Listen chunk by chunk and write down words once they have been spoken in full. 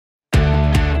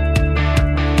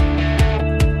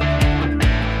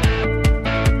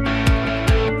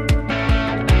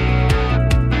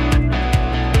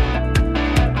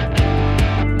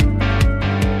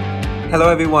Hello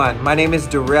everyone, my name is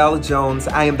Darrell Jones.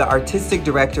 I am the Artistic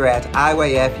Director at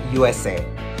IYF USA.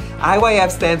 IYF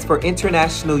stands for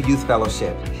International Youth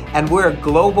Fellowship, and we're a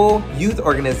global youth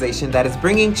organization that is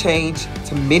bringing change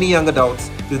to many young adults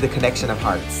through the connection of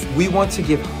hearts. We want to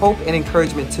give hope and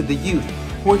encouragement to the youth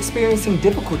who are experiencing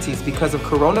difficulties because of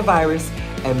coronavirus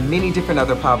and many different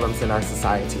other problems in our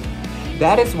society.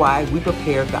 That is why we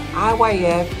prepared the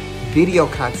IYF Video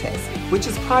Contest, which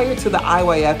is prior to the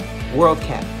IYF World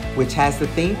Camp, which has the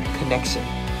theme Connection.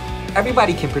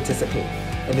 Everybody can participate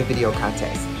in the video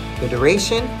contest. The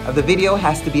duration of the video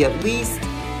has to be at least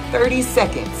 30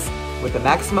 seconds with a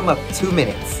maximum of 2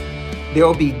 minutes. There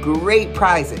will be great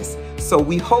prizes, so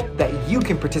we hope that you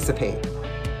can participate.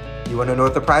 You want to know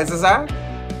what the prizes are?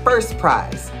 First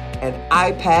prize, an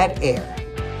iPad Air.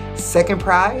 Second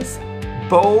prize,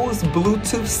 Bose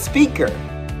Bluetooth speaker.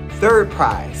 Third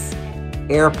prize,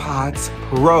 AirPods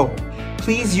Pro.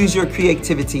 Please use your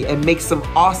creativity and make some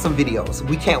awesome videos.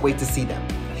 We can't wait to see them.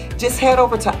 Just head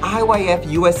over to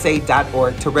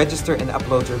iyfusa.org to register and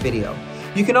upload your video.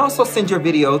 You can also send your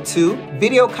video to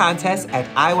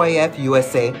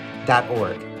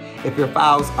videocontest@iyfusa.org. If your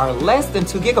files are less than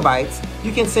 2 gigabytes,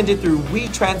 you can send it through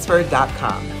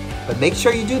WeTransfer.com. But make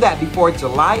sure you do that before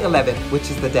July 11th, which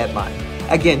is the deadline.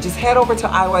 Again, just head over to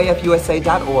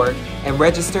iyfusa.org and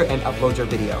register and upload your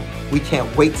video. We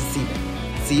can't wait to see them.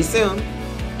 See you soon.